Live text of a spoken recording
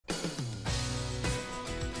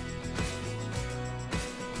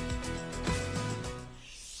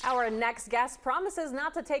Our next guest promises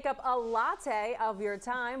not to take up a latte of your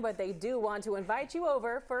time, but they do want to invite you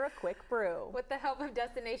over for a quick brew. With the help of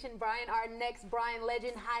Destination Bryan, our next Bryan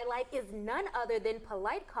Legend highlight is none other than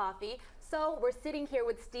Polite Coffee. So we're sitting here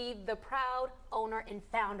with Steve, the proud owner and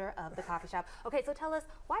founder of the coffee shop. Okay, so tell us,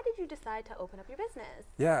 why did you decide to open up your business?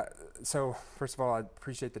 Yeah, so first of all, I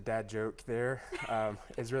appreciate the dad joke there.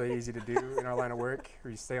 It's really easy to do in our line of work,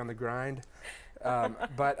 where you stay on the grind. I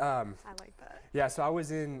like that. Yeah, so I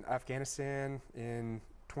was in Afghanistan in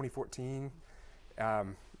 2014,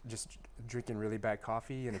 just drinking really bad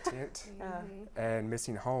coffee in a tent and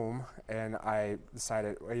missing home. And I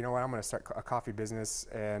decided, well, you know what, I'm going to start a coffee business,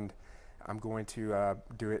 and I'm going to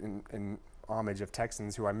do it in homage of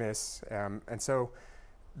Texans who I miss. And so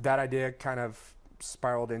that idea kind of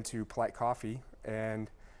spiraled into Polite Coffee, and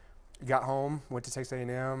got home, went to Texas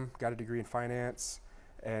A&M, got a degree in finance,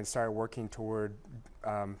 and started working toward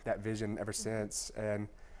that vision ever since. And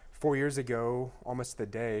 4 years ago, almost the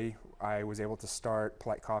day, I was able to start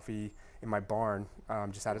Polite Coffee in my barn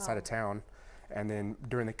just outside of town. And then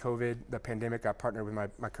during the pandemic, I partnered with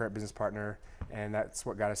my current business partner, and that's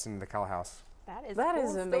what got us into the Cal House. That is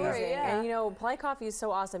cool amazing. Story, yeah. And you know, Polite Coffee is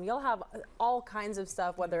so awesome. You'll have all kinds of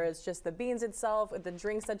stuff, whether it's just the beans itself, the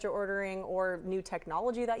drinks that you're ordering, or new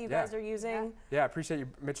technology that you guys are using. Yeah, I appreciate you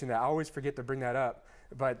mentioning that. I always forget to bring that up,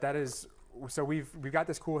 but that is, so we've got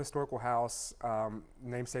this cool historical house,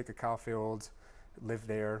 namesake of Kyle Fields, lived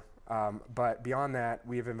there. But beyond that,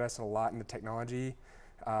 we've invested a lot in the technology.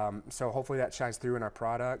 So hopefully that shines through in our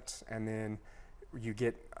product, and then you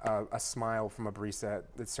get a smile from a barista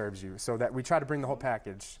that serves you. So that we try to bring the whole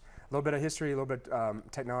package. A little bit of history, a little bit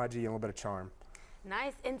technology, and a little bit of charm.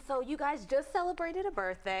 Nice. And so you guys just celebrated a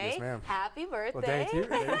birthday. Yes, ma'am. Happy birthday. Well, thank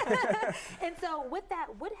you. And so with that,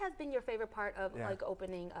 what has been your favorite part of like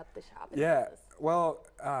opening up the shop? Well,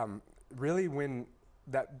 really when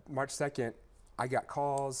that March 2nd, I got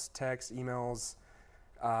calls, texts, emails.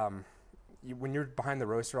 When you're behind the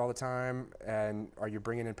roaster all the time, or you're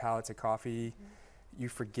bringing in pallets of coffee, you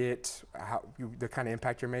forget the kind of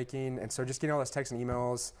impact you're making. And so just getting all those texts and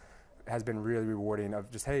emails has been really rewarding, of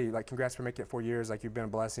just, hey, like, congrats for making it 4 years, like, you've been a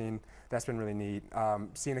blessing. That's been really neat.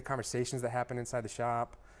 Seeing the conversations that happen inside the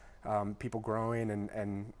shop, people growing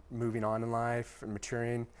and moving on in life and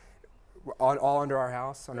maturing, all under our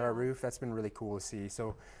house, under our roof. That's been really cool to see.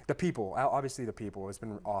 So the people, obviously the people, it's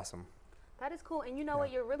been awesome. That is cool. And you know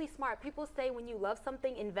what? You're really smart. People say when you love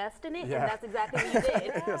something, invest in it. And that's exactly what you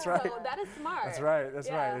did. That's right. So that is smart. That's right. That's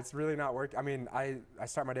right. It's really not work. I mean, I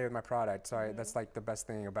start my day with my product. So that's like the best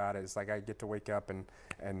thing about it, is like I get to wake up and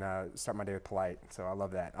start my day with Polite. So I love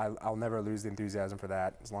that. I'll never lose the enthusiasm for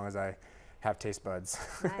that, as long as I have taste buds.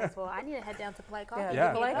 Nice. Well, I need to head down to Polite Coffee.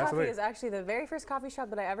 Yeah, Polite Coffee is actually the very first coffee shop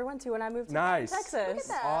that I ever went to when I moved to Texas. Look at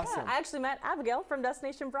that. Awesome. I actually met Abigail from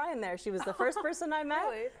Destination Bryan there. She was the first person I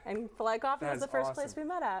met, and Polite Coffee was the first place we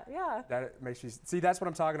met at. Yeah. That makes you see. That's what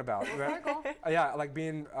I'm talking about. Right? Yeah, like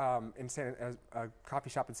being in a coffee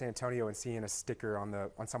shop in San Antonio and seeing a sticker on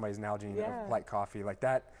somebody's Nalgene of Polite Coffee, like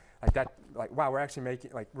wow, we're actually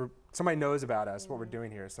making, somebody knows about us, what we're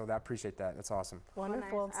doing here. So I appreciate that. That's awesome.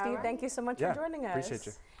 Wonderful. Nice. Steve, thank you so much for joining us. Appreciate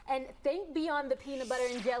you. And think beyond the peanut butter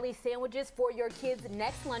and jelly sandwiches for your kids'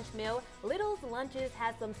 next lunch meal. Little's Lunches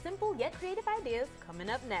has some simple yet creative ideas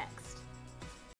coming up next.